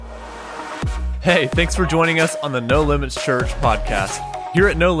Hey, thanks for joining us on the No Limits Church podcast. Here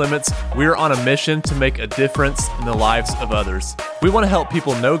at No Limits, we are on a mission to make a difference in the lives of others. We want to help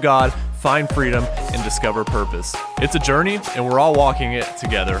people know God, find freedom, and discover purpose. It's a journey, and we're all walking it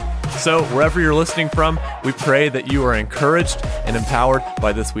together. So, wherever you're listening from, we pray that you are encouraged and empowered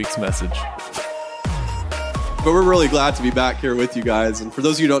by this week's message. But we're really glad to be back here with you guys. And for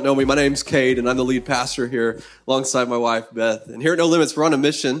those of you who don't know me, my name's Cade, and I'm the lead pastor here alongside my wife, Beth. And here at No Limits, we're on a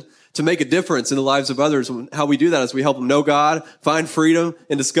mission to make a difference in the lives of others. And how we do that is we help them know God, find freedom,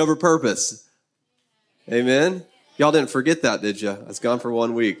 and discover purpose. Amen? Y'all didn't forget that, did you? I was gone for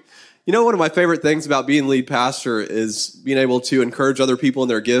 1 week. You know, one of my favorite things about being lead pastor is being able to encourage other people in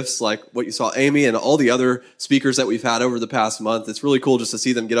their gifts, like what you saw Amy and all the other speakers that we've had over the past month. It's really cool just to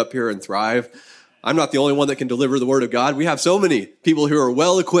see them get up here and thrive. I'm not the only one that can deliver the word of God. We have so many people who are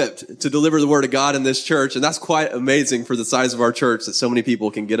well equipped to deliver the word of God in this church, and that's quite amazing for the size of our church that so many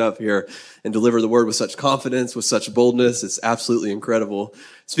people can get up here and deliver the word with such confidence, with such boldness. It's absolutely incredible.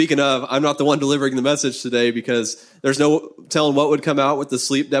 Speaking of, I'm not the one delivering the message today because there's no telling what would come out with the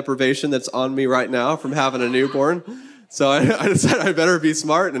sleep deprivation that's on me right now from having a newborn. So I decided I better be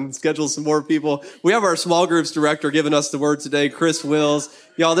smart and schedule some more people. We have our small groups director giving us the word today, Chris Wills.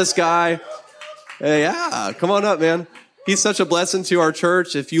 Y'all, this guy... Hey, yeah, come on up, man. He's such a blessing to our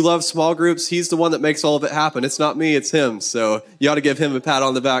church. If you love small groups, he's the one that makes all of it happen. It's not me, it's him. So you ought to give him a pat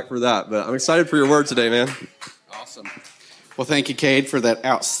on the back for that. But I'm excited for your word today, man. Awesome. Well, thank you, Cade, for that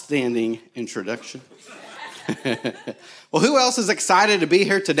outstanding introduction. Well, who else is excited to be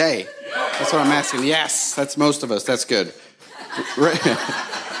here today? That's what I'm asking. Yes, that's most of us. That's good.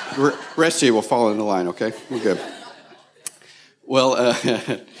 Rest of you will fall into line, okay? We're good. Well,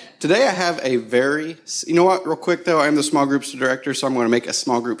 today I have a very, you know what, real quick though, I'm the small groups director, so I'm going to make a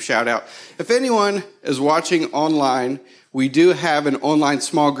small group shout out. If anyone is watching online, we do have an online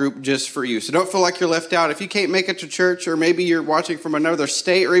small group just for you. So don't feel like you're left out. If you can't make it to church, or maybe you're watching from another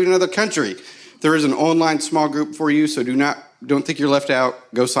state or even another country, there is an online small group for you, so don't think you're left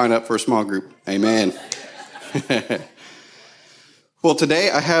out. Go sign up for a small group. Amen. Well, today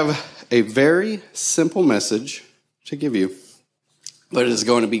I have a very simple message to give you. But it is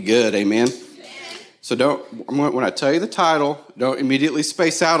going to be good, amen? So when I tell you the title, don't immediately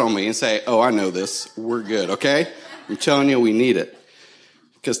space out on me and say, oh, I know this. We're good, okay? I'm telling you, we need it.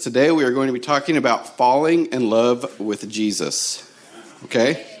 Because today we are going to be talking about falling in love with Jesus,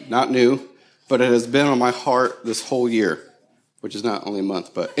 okay? Not new, but it has been on my heart this whole year, which is not only a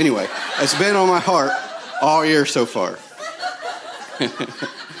month, but anyway, it's been on my heart all year so far.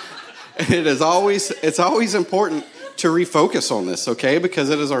 It's always important to refocus on this, okay? Because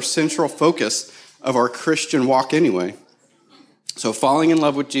it is our central focus of our Christian walk anyway. So falling in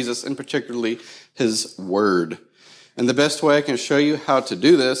love with Jesus, and particularly his word. And the best way I can show you how to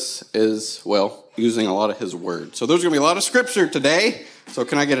do this is, well, using a lot of his word. So there's going to be a lot of scripture today. So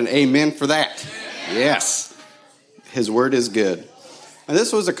can I get an amen for that? Yes. His word is good. And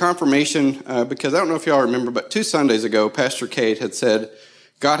this was a confirmation because I don't know if y'all remember, but 2 Sundays ago, Pastor Cade had said,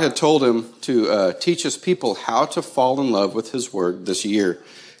 God had told him to teach his people how to fall in love with his word this year.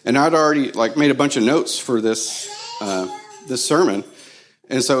 And I'd already made a bunch of notes for this sermon.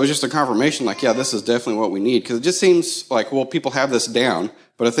 And so it was just a confirmation this is definitely what we need. Because it just seems like, well, people have this down.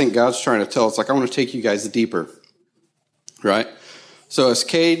 But I think God's trying to tell us, I want to take you guys deeper. Right? So as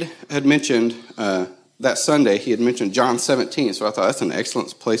Cade had mentioned that Sunday, he had mentioned John 17. So I thought that's an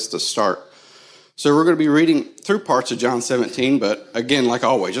excellent place to start. So we're going to be reading through parts of John 17, but again, like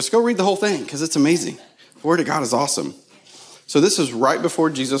always, just go read the whole thing because it's amazing. The Word of God is awesome. So this is right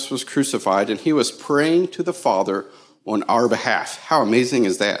before Jesus was crucified, and he was praying to the Father on our behalf. How amazing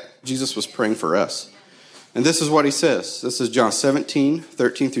is that? Jesus was praying for us. And this is what he says. This is John 17,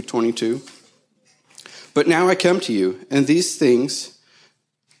 13 through 22. But now I come to you, and these things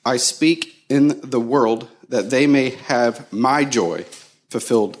I speak in the world, that they may have my joy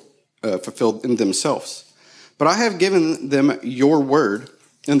fulfilled in themselves. But I have given them your word,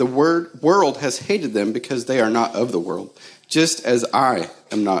 and the world has hated them because they are not of the world, just as I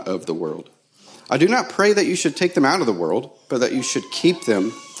am not of the world. I do not pray that you should take them out of the world, but that you should keep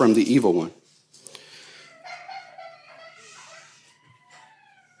them from the evil one.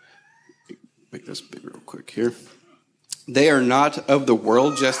 Make this big real quick here. They are not of the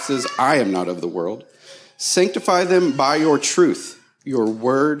world, just as I am not of the world. Sanctify them by your truth. Your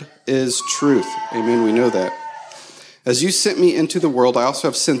word is truth. Amen, we know that. As you sent me into the world, I also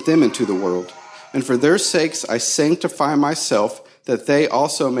have sent them into the world. And for their sakes I sanctify myself, that they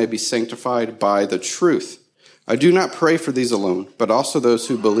also may be sanctified by the truth. I do not pray for these alone, but also those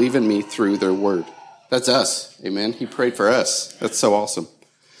who believe in me through their word. That's us. Amen. He prayed for us. That's so awesome.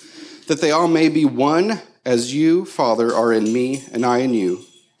 that they all may be one, as you, Father, are in me and I in you,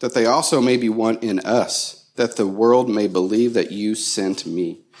 that they also may be one in us, that the world may believe that you sent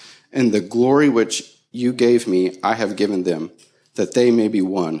me. And the glory which you gave me, I have given them, that they may be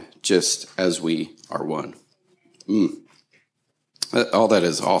one, just as we are one. All that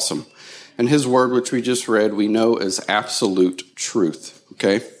is awesome. And his word, which we just read, we know is absolute truth,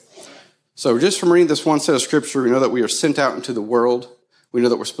 okay? So just from reading this one set of scripture, we know that we are sent out into the world. We know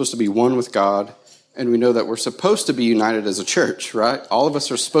that we're supposed to be one with God. And we know that we're supposed to be united as a church, right? All of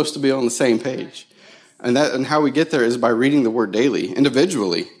us are supposed to be on the same page. And how we get there is by reading the word daily,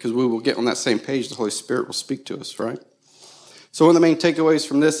 individually, because we will get on that same page. The Holy Spirit will speak to us, right? So one of the main takeaways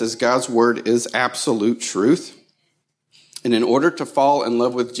from this is God's word is absolute truth. And in order to fall in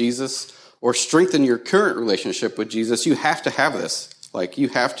love with Jesus or strengthen your current relationship with Jesus, you have to have this. Like, you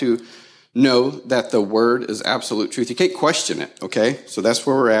have to know that the word is absolute truth. You can't question it, okay? So that's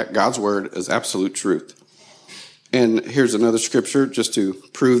where we're at. God's word is absolute truth. And here's another scripture just to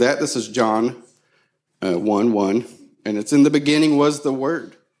prove that. This is John 1:1, and it's in the beginning was the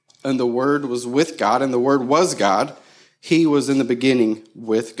Word, and the Word was with God, and the Word was God. He was in the beginning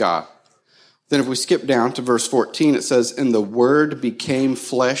with God. Then if we skip down to verse 14, it says, and the Word became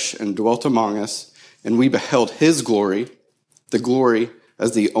flesh and dwelt among us, and we beheld his glory, the glory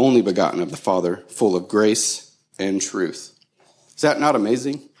as the only begotten of the Father, full of grace and truth. Is that not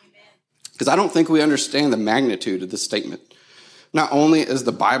amazing? Because I don't think we understand the magnitude of this statement. Not only is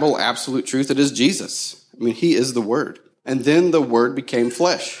the Bible absolute truth, it is Jesus. I mean, he is the Word. And then the Word became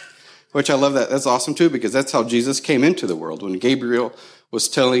flesh, which I love that. That's awesome too, because that's how Jesus came into the world. When Gabriel was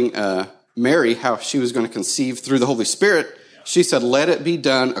telling Mary how she was going to conceive through the Holy Spirit, she said, let it be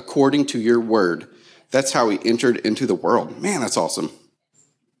done according to your word. That's how he entered into the world. Man, that's awesome.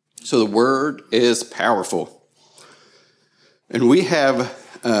 So the word is powerful. And we have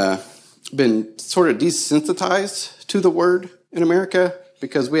been sort of desensitized to the word in America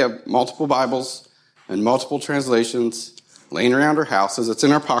because we have multiple Bibles and multiple translations laying around our houses. It's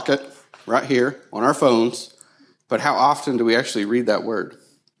in our pocket right here on our phones. But how often do we actually read that word?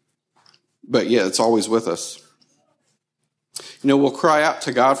 But yeah, it's always with us. You know, we'll cry out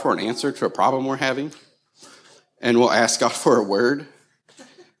to God for an answer to a problem we're having, and we'll ask God for a word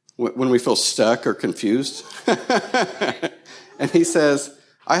when we feel stuck or confused. And he says,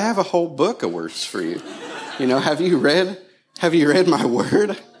 I have a whole book of words for you. You know, have you read my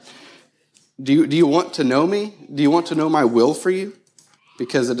word? Do you want to know me? Do you want to know my will for you?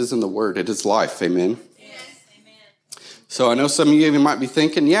 Because it is in the word. It is life. Amen. So I know some of you might be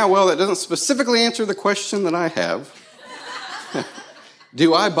thinking, yeah, well, that doesn't specifically answer the question that I have.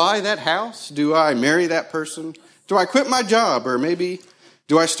 Do I buy that house? Do I marry that person? Do I quit my job? Or maybe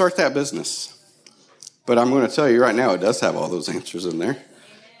do I start that business? But I'm going to tell you right now, it does have all those answers in there.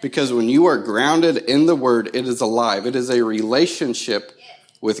 Because when you are grounded in the word, it is alive. It is a relationship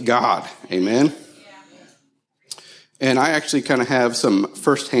with God. Amen? And I actually kind of have some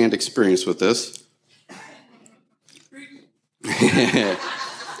firsthand experience with this.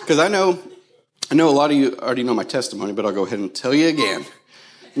 Because I know a lot of you already know my testimony, but I'll go ahead and tell you again.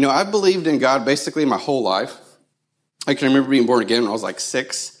 You know, I've believed in God basically my whole life. I can remember being born again when I was like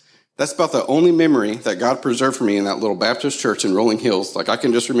 6. That's about the only memory that God preserved for me in that little Baptist church in Rolling Hills. Like, I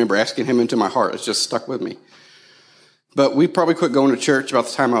can just remember asking him into my heart. It's just stuck with me. But we probably quit going to church about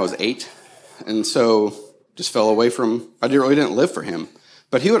the time I was 8. And so just fell away from, I didn't live for him.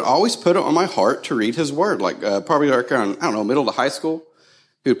 But he would always put it on my heart to read his word. Like probably like around, middle to high school.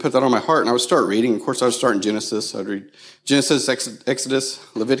 He would put that on my heart, and I would start reading. Of course, I would start in Genesis. I'd read Genesis, Exodus,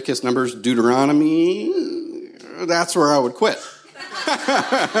 Leviticus, Numbers, Deuteronomy. That's where I would quit.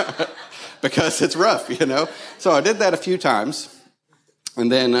 Because it's rough, you know. So I did that a few times.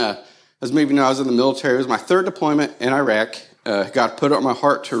 And then, as maybe you know, I was in the military. It was my 3rd deployment in Iraq. God put it on my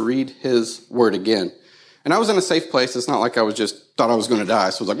heart to read his word again. And I was in a safe place. It's not like I thought I was going to die.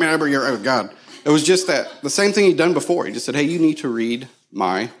 So I was like, man, I better get right with God. It was just that, the same thing he'd done before. He just said, hey, you need to read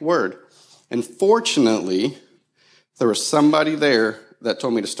my word. And fortunately, there was somebody there that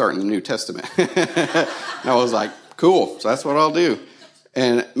told me to start in the New Testament. And I was like, cool, so that's what I'll do.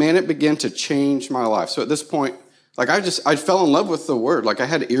 And man, it began to change my life. So at this point, like I fell in love with the word. Like I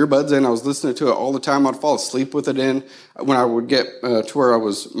had earbuds in, I was listening to it all the time. I'd fall asleep with it in. When I would get to where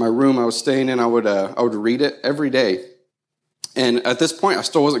my room I was staying in, I would read it every day. And at this point, I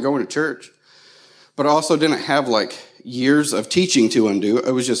still wasn't going to church, but I also didn't have like years of teaching to undo.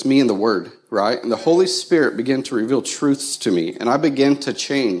 It was just me and the word, right? And the Holy Spirit began to reveal truths to me, and I began to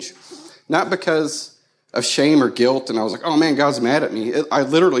change. Not because of shame or guilt, and I was like, oh man, God's mad at me. I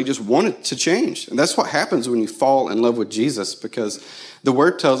literally just wanted to change. And that's what happens when you fall in love with Jesus, because the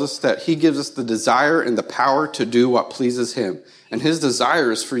word tells us that he gives us the desire and the power to do what pleases him. And his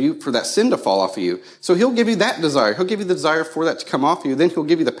desire is for that sin to fall off of you. So he'll give you that desire. He'll give you the desire for that to come off of you. Then he'll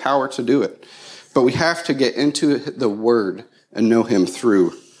give you the power to do it. But we have to get into the word and know him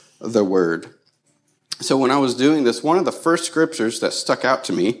through the word. So when I was doing this, one of the first scriptures that stuck out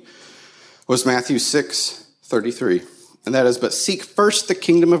to me was Matthew 6:33. And that is, but seek first the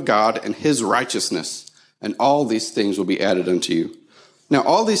kingdom of God and his righteousness, and all these things will be added unto you. Now,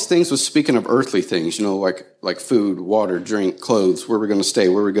 all these things was speaking of earthly things, like food, water, drink, clothes, where we're going to stay,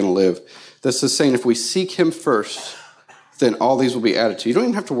 where we're going to live. This is saying if we seek him first, then all these will be added to you. You don't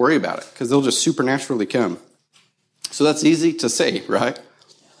even have to worry about it, because they'll just supernaturally come. So that's easy to say, right?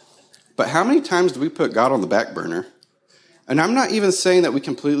 But how many times do we put God on the back burner? And I'm not even saying that we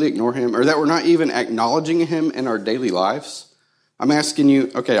completely ignore him or that we're not even acknowledging him in our daily lives. I'm asking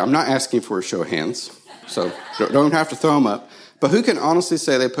you, okay, I'm not asking for a show of hands, so don't have to throw them up. But who can honestly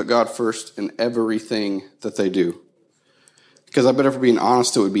say they put God first in everything that they do? Because I bet if we're being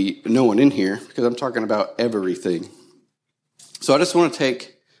honest, it would be no one in here, because I'm talking about everything. So I just want to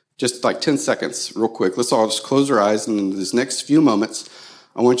take just like 10 seconds real quick. Let's all just close our eyes, and in these next few moments,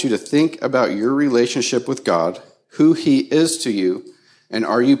 I want you to think about your relationship with God, who he is to you, and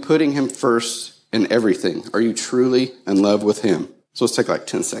are you putting him first in everything? Are you truly in love with him? So let's take like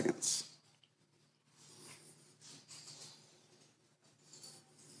 10 seconds.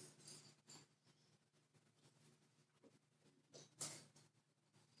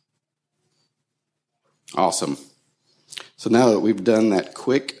 Awesome. So now that we've done that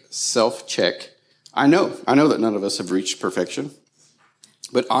quick self-check, I know that none of us have reached perfection,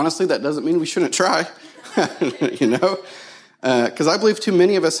 but honestly, that doesn't mean we shouldn't try. Because I believe too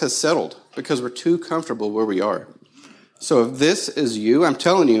many of us has settled because we're too comfortable where we are. So if this is you, I'm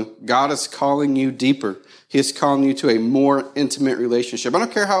telling you, God is calling you deeper. He is calling you to a more intimate relationship. I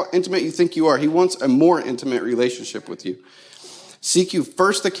don't care how intimate you think you are. He wants a more intimate relationship with you. Seek you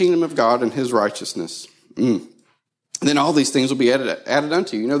first the kingdom of God and his righteousness. And then all these things will be added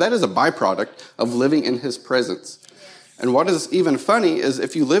unto you. That is a byproduct of living in his presence. And what is even funny is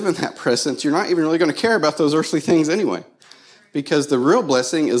if you live in that presence, you're not even really going to care about those earthly things anyway. Because the real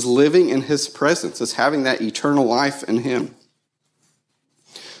blessing is living in his presence, is having that eternal life in him.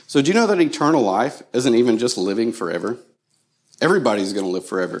 So do you know that eternal life isn't even just living forever? Everybody's going to live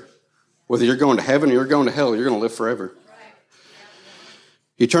forever. Whether you're going to heaven or you're going to hell, you're going to live forever.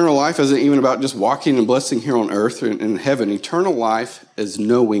 Eternal life isn't even about just walking and blessing here on earth or in heaven. Eternal life is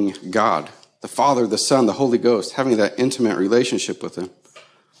knowing God, the Father, the Son, the Holy Ghost, having that intimate relationship with him.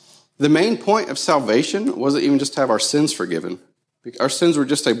 The main point of salvation wasn't even just to have our sins forgiven. Our sins were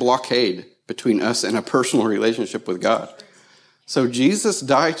just a blockade between us and a personal relationship with God. So Jesus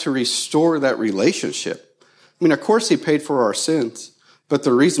died to restore that relationship. Of course he paid for our sins, but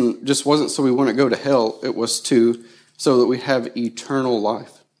the reason just wasn't so we wouldn't go to hell. It was so that we have eternal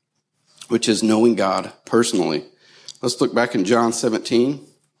life, which is knowing God personally. Let's look back in John 17.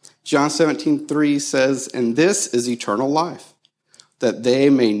 John 17:3 says, and this is eternal life, that they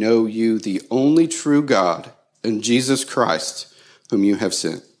may know you, the only true God, and Jesus Christ, whom you have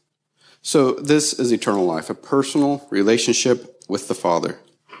sent. So this is eternal life, a personal relationship with the Father.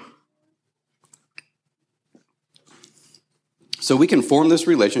 So we can form this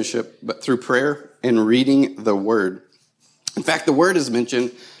relationship but through prayer and reading the Word. In fact, the Word is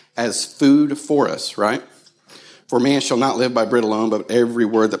mentioned as food for us, right? For man shall not live by bread alone, but every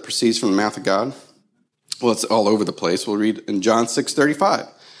word that proceeds from the mouth of God. Well, it's all over the place. We'll read in John 6:35.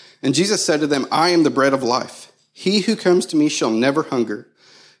 And Jesus said to them, I am the bread of life. He who comes to me shall never hunger,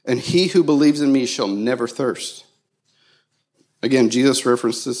 and he who believes in me shall never thirst. Again, Jesus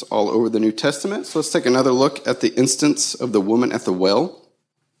referenced this all over the New Testament. So let's take another look at the instance of the woman at the well.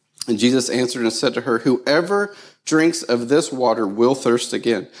 And Jesus answered and said to her, whoever drinks of this water will thirst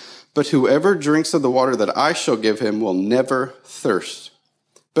again. But whoever drinks of the water that I shall give him will never thirst.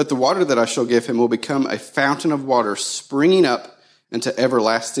 But the water that I shall give him will become a fountain of water springing up into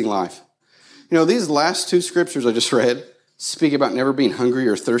everlasting life. These last two scriptures I just read speak about never being hungry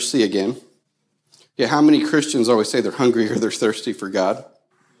or thirsty again. Yeah, how many Christians always say they're hungry or they're thirsty for God?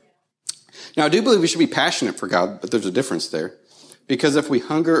 Now, I do believe we should be passionate for God, but there's a difference there. Because if we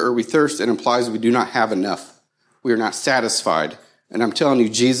hunger or we thirst, it implies we do not have enough. We are not satisfied. And I'm telling you,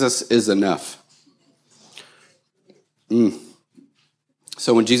 Jesus is enough.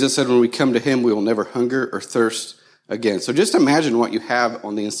 So when Jesus said, when we come to him, we will never hunger or thirst again. So just imagine what you have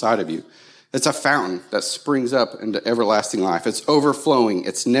on the inside of you. It's a fountain that springs up into everlasting life. It's overflowing.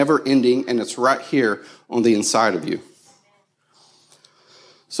 It's never ending, and it's right here on the inside of you.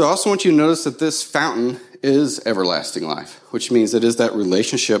 So I also want you to notice that this fountain is everlasting life, which means it is that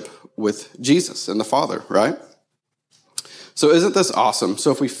relationship with Jesus and the Father, right? So isn't this awesome?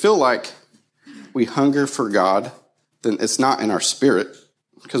 So if we feel like we hunger for God, then it's not in our spirit,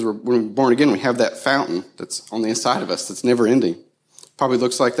 because when we're born again, we have that fountain that's on the inside of us that's never ending. Probably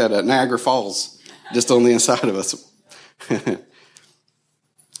looks like that at Niagara Falls, just on the inside of us.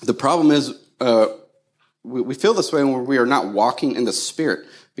 The problem is we feel this way when we are not walking in the Spirit,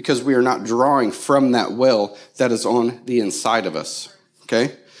 because we are not drawing from that well that is on the inside of us,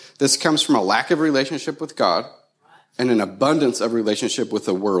 okay? This comes from a lack of relationship with God and an abundance of relationship with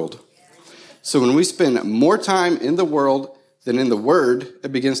the world. So when we spend more time in the world than in the Word,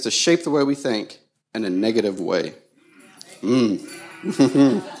 it begins to shape the way we think in a negative way.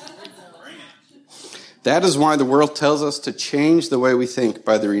 That is why the world tells us to change the way we think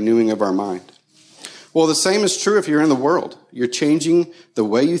by the renewing of our mind. Well, the same is true if you're in the world. You're changing the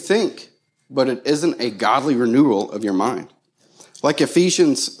way you think, but it isn't a godly renewal of your mind. Like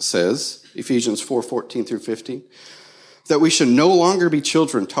Ephesians says, Ephesians 4:14 through 15, that we should no longer be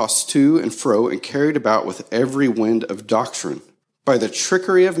children tossed to and fro and carried about with every wind of doctrine, by the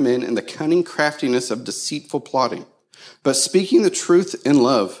trickery of men and the cunning craftiness of deceitful plotting. But speaking the truth in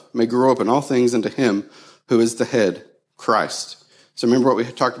love may grow up in all things into him who is the head, Christ. So remember what we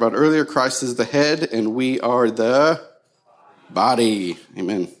talked about earlier, Christ is the head and we are the body.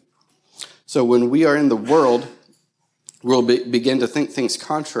 Amen. So when we are in the world, we'll begin to think things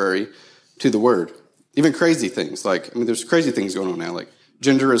contrary to the word. Even crazy things there's crazy things going on now, like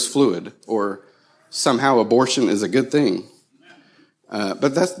gender is fluid or somehow abortion is a good thing.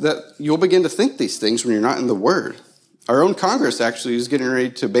 But you'll begin to think these things when you're not in the word. Our own Congress actually is getting ready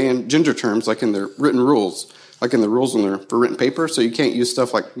to ban gender terms like in their written rules, like in the rules for written paper, so you can't use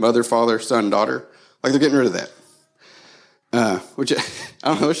stuff like mother, father, son, daughter. Like they're getting rid of that. Which, I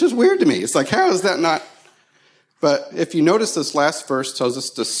don't know, it's just weird to me. It's like, how is that not? But if you notice, this last verse tells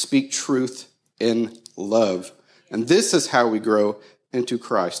us to speak truth in love. And this is how we grow into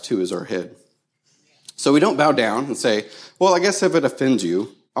Christ, who is our head. So we don't bow down and say, well, I guess if it offends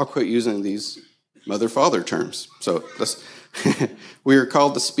you, I'll quit using these mother-father terms. So we are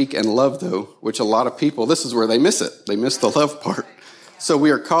called to speak in love, though, which a lot of people, this is where they miss it. They miss the love part. So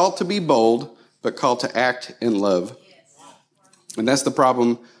we are called to be bold, but called to act in love. And that's the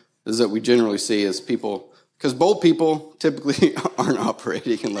problem, is that we generally see as people, because bold people typically aren't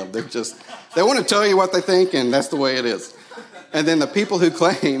operating in love. They want to tell you what they think, and that's the way it is. And then the people who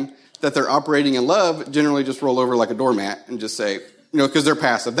claim that they're operating in love generally just roll over like a doormat and just say, because they're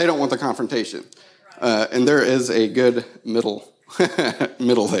passive. They don't want the confrontation. And there is a good middle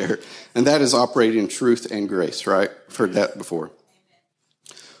there. And that is operating in truth and grace, right? I've heard that before.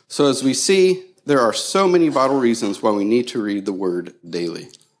 So as we see, there are so many vital reasons why we need to read the Word daily.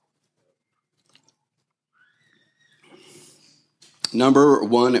 Number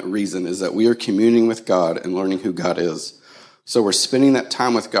one reason is that we are communing with God and learning who God is. So we're spending that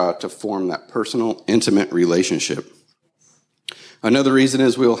time with God to form that personal, intimate relationship. Another reason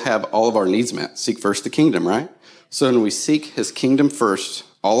is we'll have all of our needs met. Seek first the kingdom, right? So when we seek his kingdom first,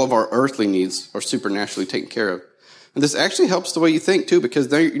 all of our earthly needs are supernaturally taken care of. And this actually helps the way you think, too, because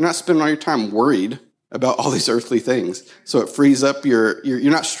you're not spending all your time worried about all these earthly things. So it frees up you're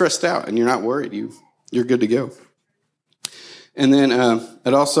not stressed out and you're not worried. You're good to go. And then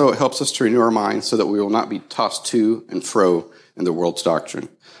it also helps us to renew our minds so that we will not be tossed to and fro in the world's doctrine.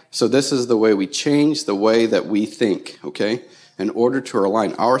 So this is the way we change the way that we think, okay, in order to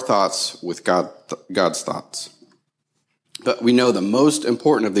align our thoughts with God's thoughts. But we know the most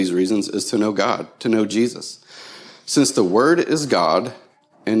important of these reasons is to know God, to know Jesus. Since the Word is God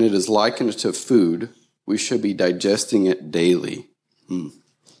and it is likened to food, we should be digesting it daily.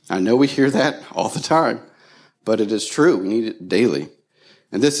 I know we hear that all the time, but it is true. We need it daily.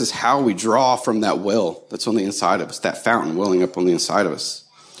 And this is how we draw from that well that's on the inside of us, that fountain welling up on the inside of us.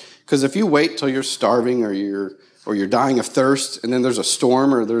 Because if you wait till you're starving or you're dying of thirst, and then there's a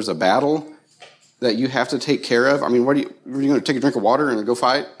storm or there's a battle that you have to take care of, I mean, are you going to take a drink of water and go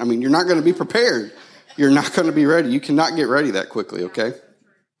fight? I mean, you're not going to be prepared. You're not going to be ready. You cannot get ready that quickly, okay?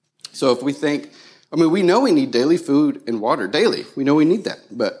 So if we think, we know we need daily food and water, daily. We know we need that.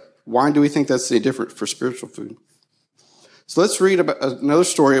 But why do we think that's any different for spiritual food? So let's read about another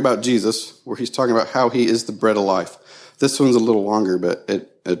story about Jesus where he's talking about how he is the bread of life. This one's a little longer, but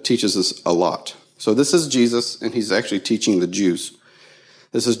it teaches us a lot. So this is Jesus, and he's actually teaching the Jews.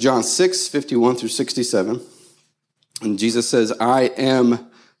 This is John 6:51 through 67. And Jesus says, I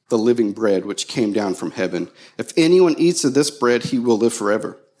am the living bread which came down from heaven. If anyone eats of this bread, he will live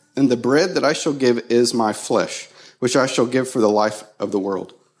forever. And the bread that I shall give is my flesh, which I shall give for the life of the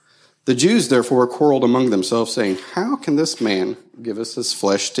world. The Jews therefore quarreled among themselves, saying, how can this man give us his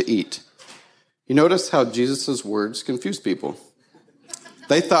flesh to eat? You notice how Jesus' words confused people.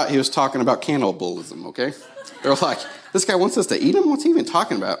 They thought he was talking about cannibalism, okay? They're like, this guy wants us to eat him? What's he even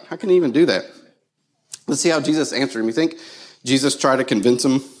talking about? How can he even do that? Let's see how Jesus answered him. You think Jesus tried to convince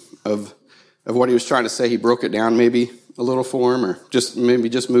him of what he was trying to say? He broke it down maybe a little for him, or just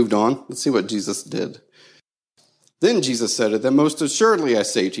moved on. Let's see what Jesus did. Then Jesus said to them, most assuredly I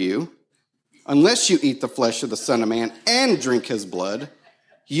say to you, unless you eat the flesh of the Son of Man and drink his blood,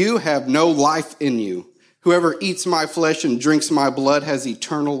 you have no life in you. Whoever eats my flesh and drinks my blood has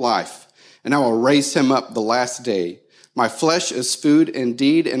eternal life, and I will raise him up the last day. My flesh is food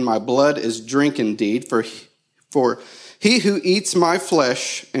indeed, and my blood is drink indeed. For he who eats my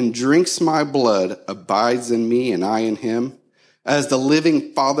flesh and drinks my blood abides in me, and I in him. As the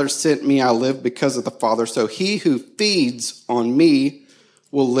living Father sent me, I live because of the Father. So he who feeds on me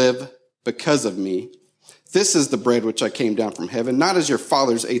will live because of me. This is the bread which I came down from heaven, not as your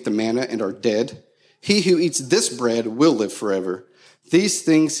fathers ate the manna and are dead. He who eats this bread will live forever. These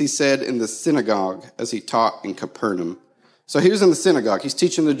things he said in the synagogue as he taught in Capernaum. So he was in the synagogue. He's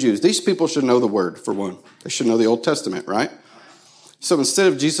teaching the Jews. These people should know the word, for one. They should know the Old Testament, right? So instead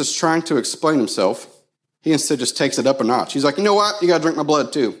of Jesus trying to explain himself, he instead just takes it up a notch. He's like, you know what? You got to drink my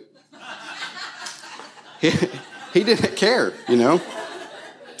blood too. He didn't care, you know?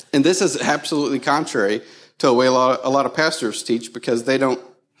 And this is absolutely contrary to the way a lot of pastors teach, because they don't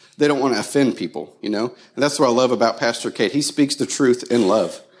want to offend people, you know? And that's what I love about Pastor Kate. He speaks the truth in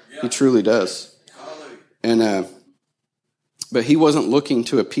love. He truly does. And but he wasn't looking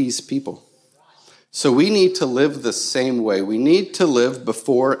to appease people. So we need to live the same way. We need to live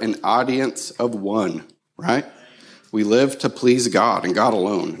before an audience of one, right? We live to please God and God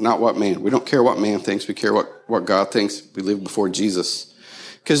alone, not what man. We don't care what man thinks. We care what God thinks. We live before Jesus.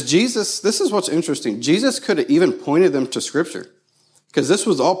 Because Jesus, this is what's interesting. Jesus could have even pointed them to Scripture. Because this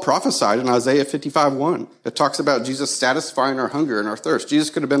was all prophesied in Isaiah 55:1. It talks about Jesus satisfying our hunger and our thirst. Jesus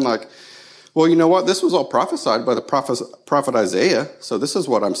could have been like, well, you know what? This was all prophesied by the prophet Isaiah, so this is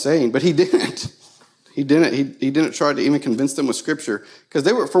what I'm saying. But he didn't. He didn't try to even convince them with Scripture. Because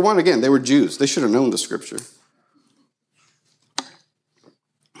they were, for one, again, they were Jews. They should have known the Scripture.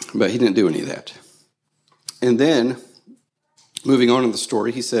 But he didn't do any of that. And then, moving on in the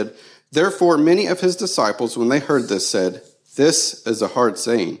story, he said, therefore many of his disciples, when they heard this, said, this is a hard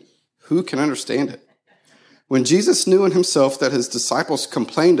saying. Who can understand it? When Jesus knew in himself that his disciples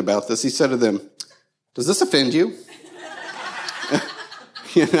complained about this, he said to them, does this offend you?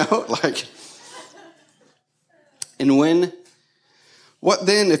 You know, like, and what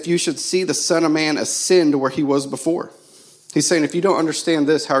then if you should see the Son of Man ascend where he was before? He's saying, if you don't understand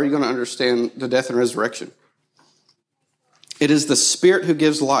this, how are you going to understand the death and resurrection? It is the Spirit who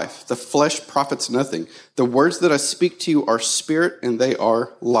gives life. The flesh profits nothing. The words that I speak to you are spirit and they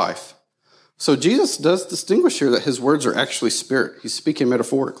are life. So Jesus does distinguish here that his words are actually spirit. He's speaking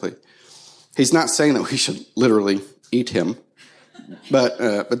metaphorically. He's not saying that we should literally eat him.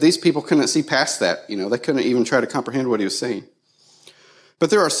 But these people couldn't see past that. You know, they couldn't even try to comprehend what he was saying. But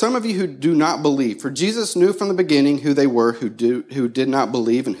there are some of you who do not believe. For Jesus knew from the beginning who they were who did not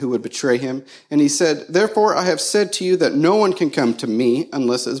believe and who would betray him. And he said, therefore I have said to you that no one can come to me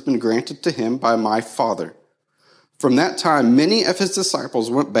unless it has been granted to him by my Father. From that time, many of his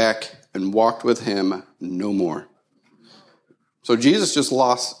disciples went back and walked with him no more. So Jesus just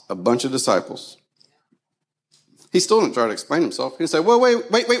lost a bunch of disciples. He still didn't try to explain himself. He said, well, wait.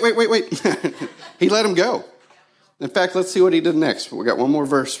 He let him go. In fact, let's see what he did next. We got one more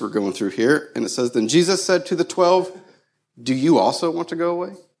verse we're going through here. And it says, then Jesus said to the 12, do you also want to go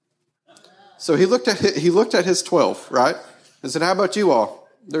away? So he looked at his 12, right? And said, how about you all?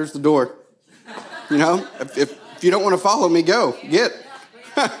 There's the door. You know, if you don't want to follow me, go. Get.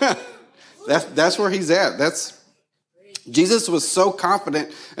 That's where he's at. Jesus was so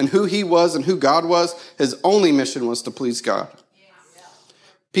confident in who he was and who God was. His only mission was to please God.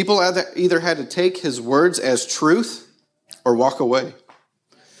 People either had to take his words as truth or walk away.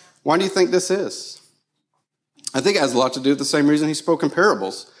 Why do you think this is? I think it has a lot to do with the same reason he spoke in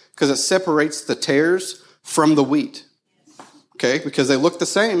parables, because it separates the tares from the wheat. Okay, because they look the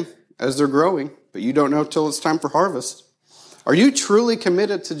same as they're growing, but you don't know till it's time for harvest. Are you truly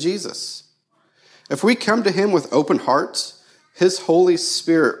committed to Jesus? If we come to him with open hearts, his Holy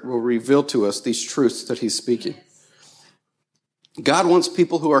Spirit will reveal to us these truths that he's speaking. God wants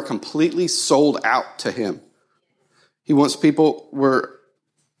people who are completely sold out to him. He wants people where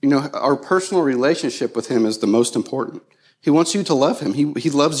our personal relationship with him is the most important. He wants you to love him. He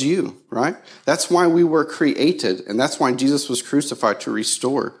loves you, right? That's why we were created, and that's why Jesus was crucified, to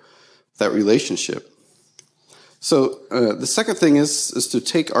restore that relationship. So the second thing is to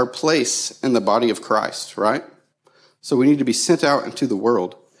take our place in the body of Christ, right? So we need to be sent out into the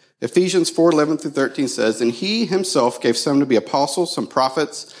world. Ephesians 4:11-13 says, "And he himself gave some to be apostles, some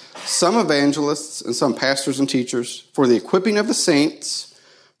prophets, some evangelists, and some pastors and teachers, for the equipping of the saints,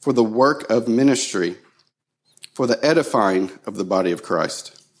 for the work of ministry, for the edifying of the body of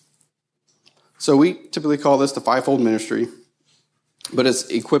Christ." So we typically call this the fivefold ministry, but it's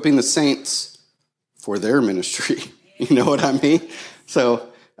equipping the saints for their ministry. You know what I mean? So,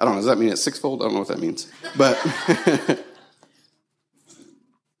 I don't know, does that mean it's sixfold? I don't know what that means.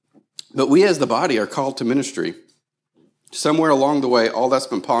 But we as the body are called to ministry. Somewhere along the way, all that's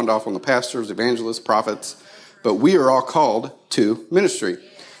been pawned off on the pastors, evangelists, prophets, but we are all called to ministry.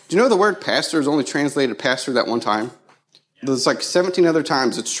 Do you know the word pastor is only translated pastor that one time? There's like 17 other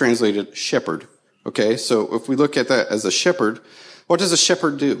times it's translated shepherd. Okay, so if we look at that as a shepherd, what does a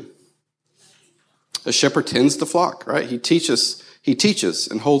shepherd do? A shepherd tends the flock, right? He teaches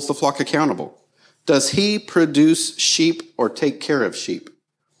and holds the flock accountable. Does he produce sheep or take care of sheep?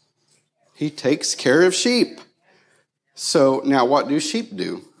 He takes care of sheep. So now what do sheep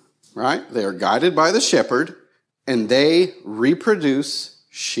do, right? They are guided by the shepherd and they reproduce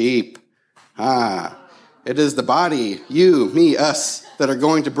sheep. It is the body, you, me, us, that are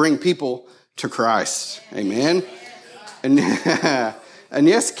going to bring people to Christ. Amen? And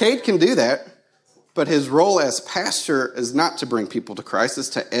yes, Cade can do that, but his role as pastor is not to bring people to Christ. It's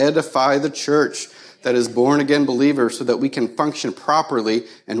to edify the church that is born-again believers so that we can function properly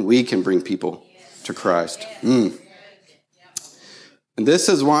and we can bring people to Christ. And this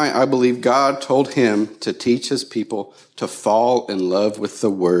is why I believe God told him to teach his people to fall in love with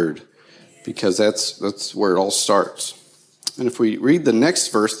the word, because that's where it all starts. And if we read the next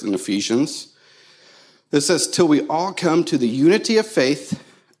verse in Ephesians, it says, "Till we all come to the unity of faith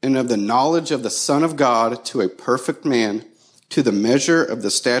and of the knowledge of the Son of God, to a perfect man, to the measure of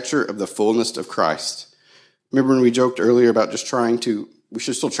the stature of the fullness of Christ." Remember when we joked earlier about just we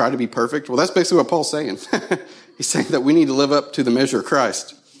should still try to be perfect? Well, that's basically what Paul's saying. He's saying that we need to live up to the measure of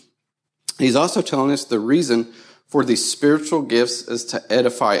Christ. He's also telling us the reason for these spiritual gifts is to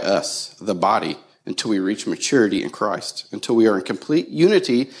edify us, the body, until we reach maturity in Christ, until we are in complete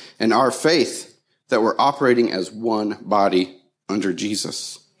unity in our faith, that we're operating as one body under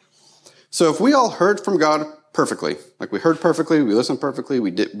Jesus. So if we all heard from God perfectly, like we heard perfectly, we listened perfectly,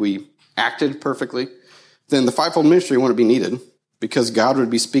 we acted perfectly, then the fivefold ministry wouldn't be needed, because God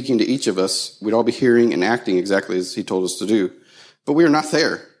would be speaking to each of us. We'd all be hearing and acting exactly as he told us to do. But we are not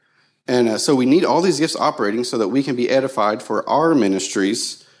there. And so we need all these gifts operating so that we can be edified for our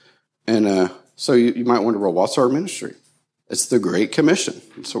ministries. And so you might wonder, well, what's our ministry? It's the Great Commission.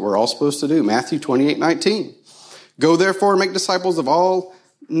 That's what we're all supposed to do. Matthew 28:19. "Go therefore and make disciples of all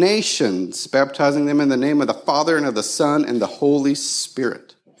nations, baptizing them in the name of the Father and of the Son and the Holy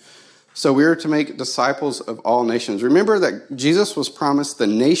Spirit." So we are to make disciples of all nations. Remember that Jesus was promised the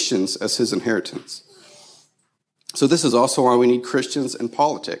nations as his inheritance. So this is also why we need Christians in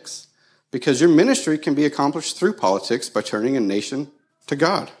politics, because your ministry can be accomplished through politics by turning a nation to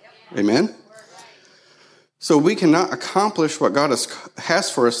God. Amen? So we cannot accomplish what God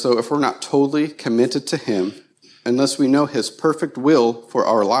has for us, though, if we're not totally committed to him, unless we know his perfect will for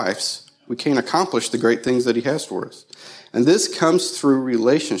our lives. We can't accomplish the great things that he has for us. And this comes through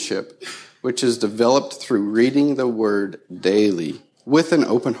relationship, which is developed through reading the word daily with an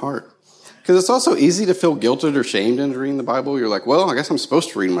open heart. Because it's also easy to feel guilted or shamed into reading the Bible. You're like, well, I guess I'm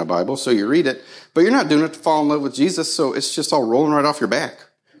supposed to read my Bible, so you read it. But you're not doing it to fall in love with Jesus, so it's just all rolling right off your back.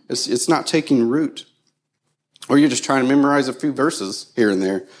 It's not taking root. Or you're just trying to memorize a few verses here and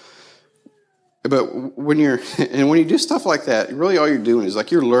there. But when you do stuff like that, really all you're doing is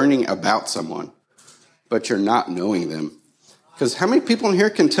like you're learning about someone, but you're not knowing them. Because how many people in here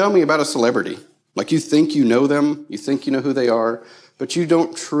can tell me about a celebrity? Like you think you know them, you think you know who they are, but you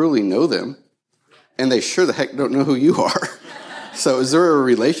don't truly know them, and they sure the heck don't know who you are. So is there a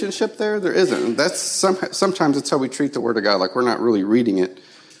relationship there? There isn't. Sometimes it's how we treat the Word of God, like we're not really reading it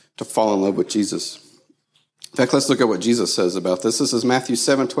to fall in love with Jesus. In fact, let's look at what Jesus says about this. This is Matthew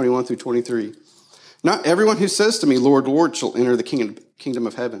 7:21-23. "Not everyone who says to me, 'Lord, Lord,' shall enter the kingdom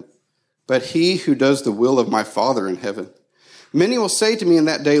of heaven, but he who does the will of my Father in heaven. Many will say to me in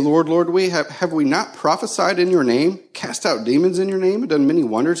that day, 'Lord, Lord, have we not prophesied in your name, cast out demons in your name, and done many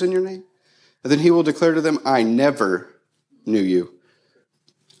wonders in your name?' And then he will declare to them, 'I never knew you.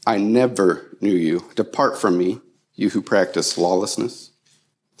 I never knew you. Depart from me, you who practice lawlessness.'"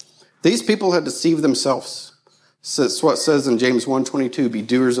 These people had deceived themselves. That's what it says in James 1:22, be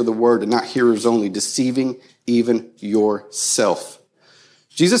doers of the word and not hearers only, deceiving even yourself.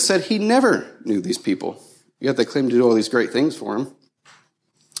 Jesus said he never knew these people, yet they claimed to do all these great things for him.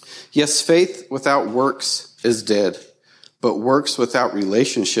 Yes, faith without works is dead, but works without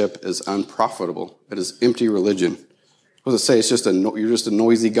relationship is unprofitable. It is empty religion. What does it say? It's just you're just a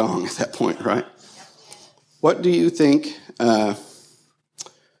noisy gong at that point, right? What do you think? What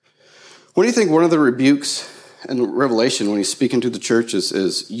do you think one of the rebukes in Revelation when he's speaking to the churches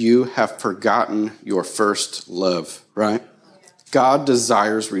is you have forgotten your first love, right? God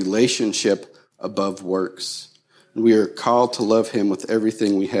desires relationship above works. And we are called to love him with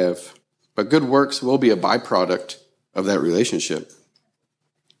everything we have. But good works will be a byproduct of that relationship.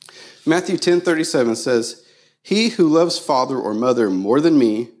 Matthew 10:37 says, he who loves father or mother more than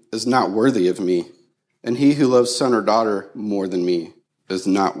me is not worthy of me, and he who loves son or daughter more than me is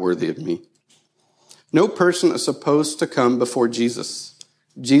not worthy of me. No person is supposed to come before Jesus.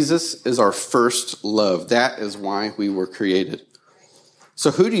 Jesus is our first love. That is why we were created.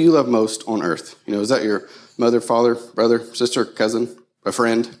 So who do you love most on earth? Is that your mother, father, brother, sister, cousin, a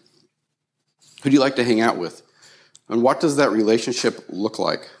friend? Who do you like to hang out with? And what does that relationship look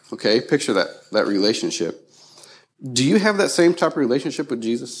like? Okay, picture that relationship. Do you have that same type of relationship with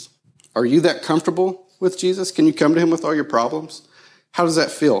Jesus? Are you that comfortable with Jesus? Can you come to him with all your problems? How does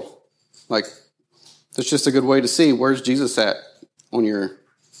that feel? Like, that's just a good way to see where's Jesus at on your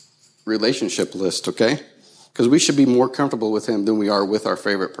relationship list, okay? Because we should be more comfortable with him than we are with our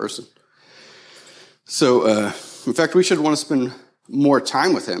favorite person. So, in fact, we should want to spend more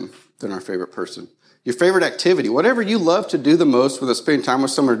time with him than our favorite person. Your favorite activity, whatever you love to do the most, whether it's spending time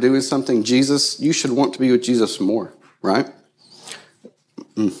with someone or doing something, Jesus, you should want to be with Jesus more, right?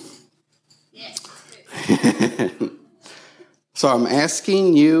 Yes. So I'm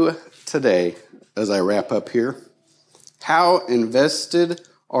asking you today, as I wrap up here, how invested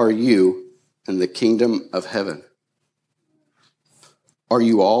are you in the kingdom of heaven? Are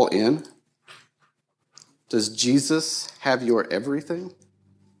you all in? Does Jesus have your everything?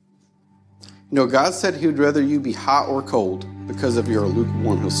 God said he would rather you be hot or cold. Because of your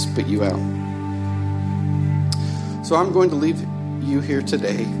lukewarm, he'll spit you out. So I'm going to leave you here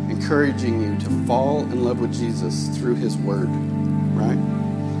today, encouraging you to fall in love with Jesus through his word, right?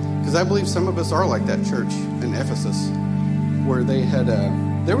 Because I believe some of us are like that church in Ephesus, where they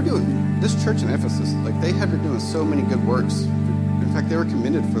were doing, this church in Ephesus, like they had been doing so many good works. In fact, they were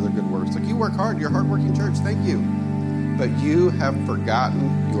commended for their good works. Like, you work hard, you're a hardworking church, thank you. But you have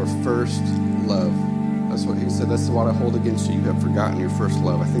forgotten your first love. That's what he said. That's what I hold against you. You have forgotten your first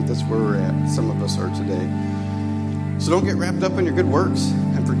love. I think that's where we're at. Some of us are today. So don't get wrapped up in your good works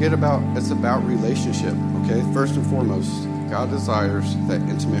and forget it's about relationship, okay? First and foremost, God desires that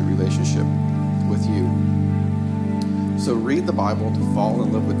intimate relationship with you. So read the Bible to fall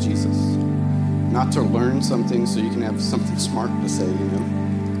in love with Jesus, not to learn something so you can have something smart to say,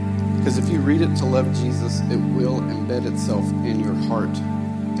 Because if you read it to love Jesus, it will embed itself in your heart,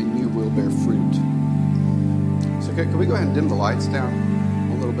 and you will bear fruit. So can we go ahead and dim the lights down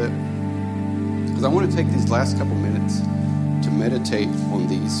a little bit? Because I want to take these last couple minutes to meditate on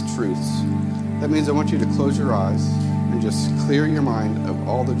these truths. That means I want you to close your eyes and just clear your mind of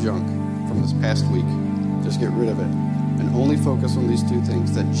all the junk from this past week. Just get rid of it. And only focus on these two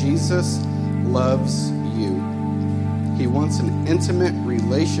things, that Jesus loves you. He wants an intimate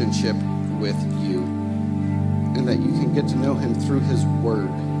relationship with you, and that you can get to know him through his word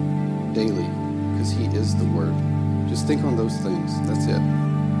daily, because he is the word. Just think on those things. That's it.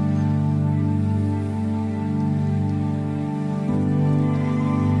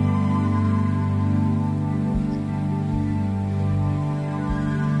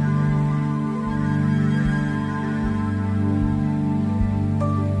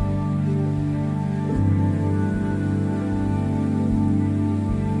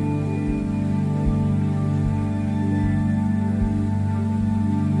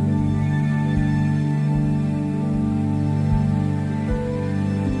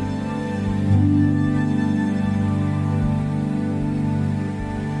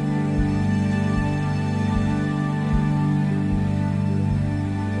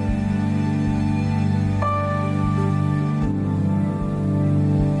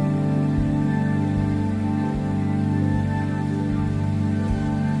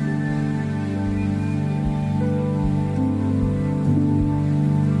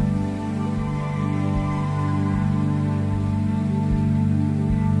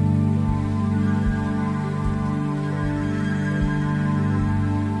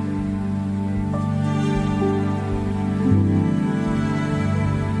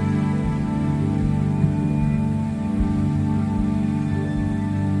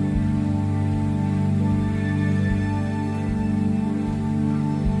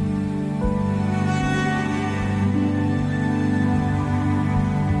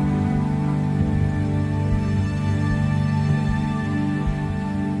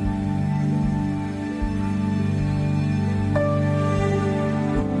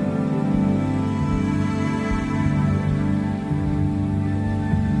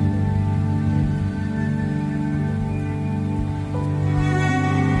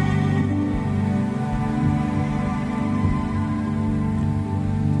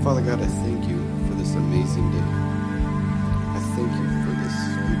 Father God, I thank you for this amazing day. I thank you for this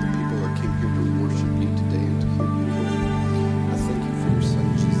group of people that came here to worship you today and to hear your word. I thank you for your son,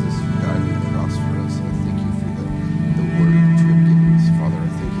 Jesus, who died on the cross for us. And I thank you for the word that you have given us. Father, I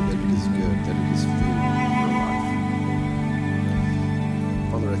thank you that it is good, that it is food for life.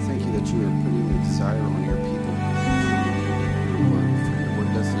 Father, I thank you that you are putting a desire on your people to read your word. For your word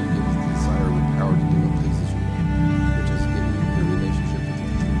doesn't give us the desire and the power to do what pleases you, which is giving you the relationship with you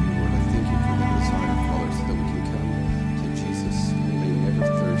through your word. I thank you for that desire, Father, so that we can come to Jesus and may never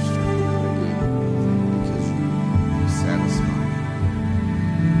thirst or hunger again, because you satisfy.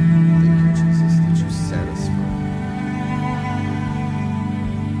 Thank you, Jesus, that you satisfy.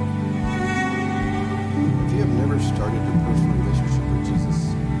 If you have never started a personal relationship with Jesus,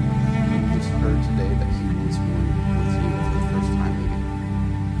 you just heard today that he wants one with you for the first time maybe.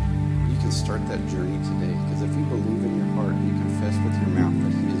 You can start that journey today, because if you believe in your heart and you confess with your mouth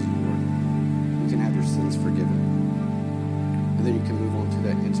that he is Lord, you can have your sins forgiven. And then you can move on to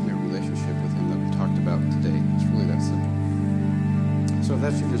that intimate relationship with him that we talked about today. It's really that simple. So if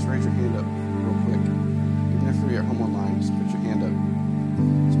that's you, just raise your hand up real quick. Even if you're at home online, just put your hand up.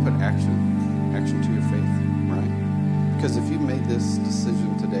 Just put action to your faith, right? Because if you made this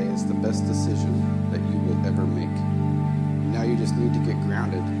decision today, it's the best decision that you will ever make. Now you just need to get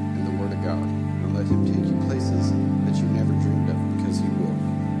grounded in the Word of God and let him take you places that you never dreamed of, because he will.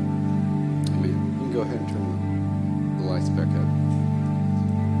 Amen. You can go ahead and turn the lights back up.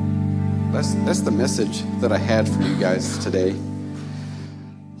 That's the message that I had for you guys today.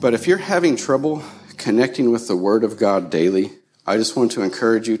 But if you're having trouble connecting with the Word of God daily, I just want to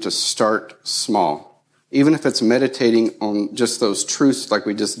encourage you to start small. Even if it's meditating on just those truths like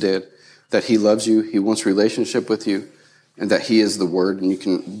we just did, that he loves you, he wants a relationship with you, and that he is the Word, and you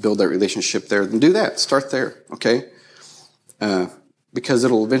can build that relationship there, then do that. Start there, okay? Because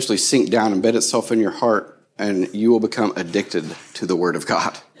it'll eventually sink down and embed itself in your heart, and you will become addicted to the Word of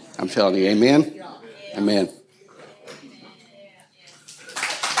God. I'm telling you, amen? Amen.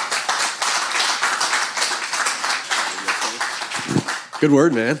 Good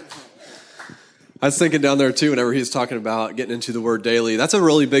word, man. I was thinking down there too, whenever he was talking about getting into the Word daily. That's a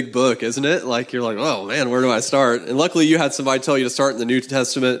really big book, isn't it? Like, you're like, oh man, where do I start? And luckily you had somebody tell you to start in the New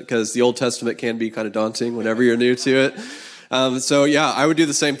Testament, because the Old Testament can be kind of daunting whenever you're new to it. So yeah, I would do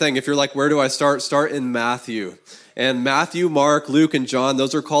the same thing. If you're like, where do I start? Start in Matthew. And Matthew, Mark, Luke, and John,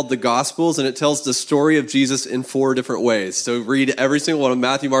 those are called the Gospels, and it tells the story of Jesus in 4 different ways. So read every single one of them,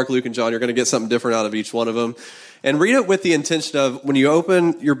 Matthew, Mark, Luke, and John. You're going to get something different out of each one of them. And read it with the intention of, when you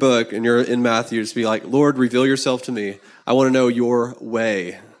open your book and you're in Matthew, just be like, Lord, reveal yourself to me. I want to know your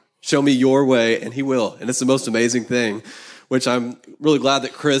way. Show me your way, and he will. And it's the most amazing thing, which I'm really glad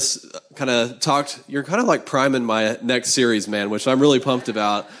that Chris kind of talked. You're kind of like priming my next series, man, which I'm really pumped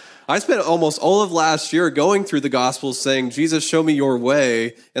about. I spent almost all of last year going through the Gospels saying, Jesus, show me your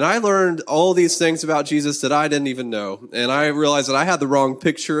way. And I learned all these things about Jesus that I didn't even know. And I realized that I had the wrong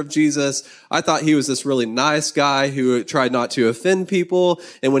picture of Jesus. I thought he was this really nice guy who tried not to offend people.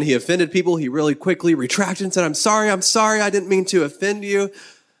 And when he offended people, he really quickly retracted and said, I'm sorry, I didn't mean to offend you.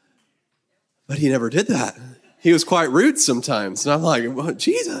 But he never did that. He was quite rude sometimes. And I'm like, well,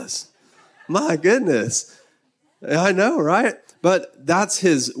 Jesus, my goodness. I know, right? But that's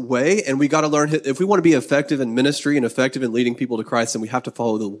his way, and we got to learn, if we want to be effective in ministry and effective in leading people to Christ, then we have to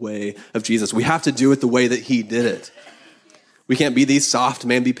follow the way of Jesus. We have to do it the way that he did it. We can't be these soft,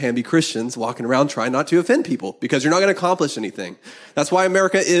 mamby-pamby Christians walking around trying not to offend people, because you're not going to accomplish anything. That's why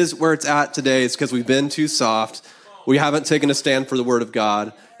America is where it's at today. It's because we've been too soft. We haven't taken a stand for the Word of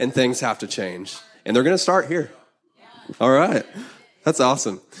God, and things have to change. And they're going to start here. All right. That's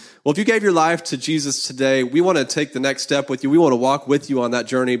awesome. Well, if you gave your life to Jesus today, we want to take the next step with you. We want to walk with you on that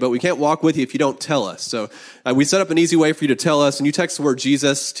journey, but we can't walk with you if you don't tell us. So we set up an easy way for you to tell us, and you text the word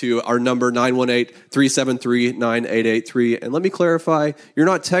Jesus to our number 918-373-9883. And let me clarify, you're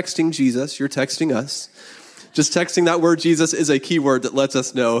not texting Jesus, you're texting us. Just texting that word Jesus is a keyword that lets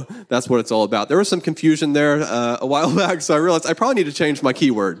us know that's what it's all about. There was some confusion there a while back, so I realized I probably need to change my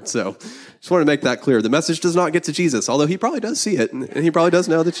keyword. So just want to make that clear. The message does not get to Jesus, although he probably does see it, and he probably does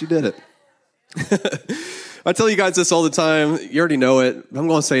know that you did it. I tell you guys this all the time. You already know it. I'm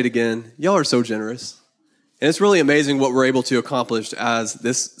going to say it again. Y'all are so generous. And it's really amazing what we're able to accomplish as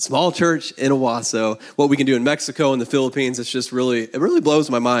this small church in Owasso, what we can do in Mexico and the Philippines. It's just it really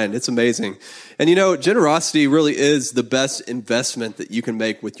blows my mind. It's amazing. And you know, generosity really is the best investment that you can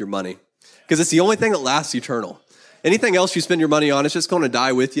make with your money, because it's the only thing that lasts eternal. Anything else you spend your money on, it's just going to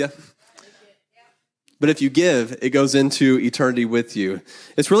die with you. But if you give, it goes into eternity with you.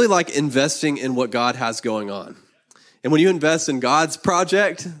 It's really like investing in what God has going on. And when you invest in God's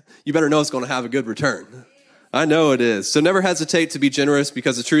project, you better know it's going to have a good return. I know it is. So never hesitate to be generous,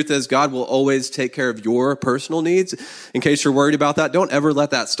 because the truth is God will always take care of your personal needs. In case you're worried about that, don't ever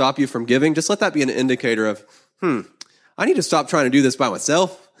let that stop you from giving. Just let that be an indicator of, I need to stop trying to do this by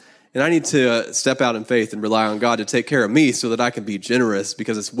myself. And I need to step out in faith and rely on God to take care of me so that I can be generous,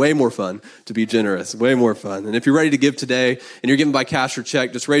 because it's way more fun to be generous, way more fun. And if you're ready to give today and you're giving by cash or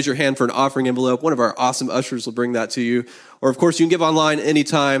check, just raise your hand for an offering envelope. One of our awesome ushers will bring that to you. Or, of course, you can give online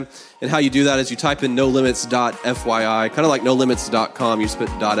anytime. And how you do that is you type in nolimits.fyi, kind of like nolimits.com. You just put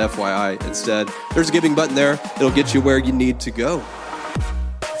 .fyi instead. There's a giving button there. It'll get you where you need to go.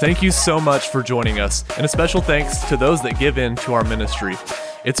 Thank you so much for joining us, and a special thanks to those that give in to our ministry.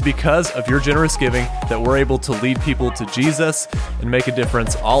 It's because of your generous giving that we're able to lead people to Jesus and make a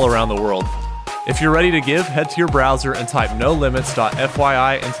difference all around the world. If you're ready to give, head to your browser and type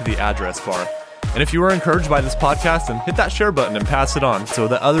nolimits.fyi into the address bar. And if you were encouraged by this podcast, then hit that share button and pass it on so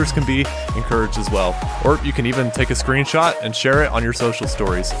that others can be encouraged as well. Or you can even take a screenshot and share it on your social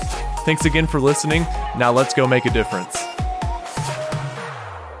stories. Thanks again for listening. Now let's go make a difference.